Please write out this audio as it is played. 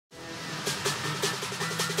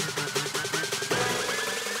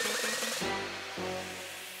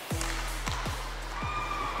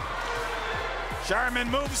Sharman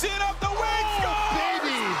moves in up the wings. Oh,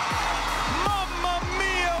 baby! Mamma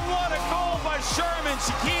mia, what a goal by Sharman.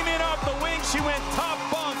 She came in off the wing, she went top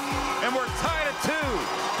bunk, and we're tied at 2.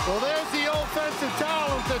 Well, there's the offensive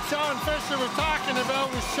talent that Sean Fisher was talking about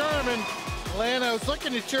with Sharman. Alanna, I was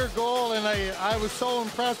looking at your goal, and I was so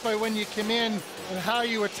impressed by when you came in and how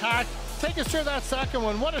you attacked. Take us through that second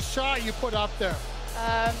one. What a shot you put up there.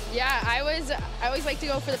 Yeah, I always like to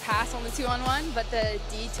go for the pass on the 2-on-1, but the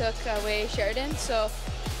D took away Sheridan, so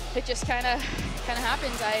it just kind of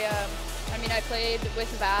happens. I mean, I played with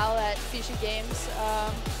Val at Fusion Games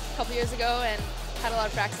a couple years ago and had a lot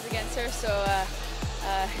of practice against her, so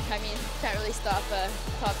I mean, can't really stop a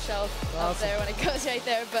top shelf up there when it goes right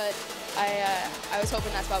there, but I was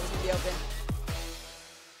hoping that spot was going to be open.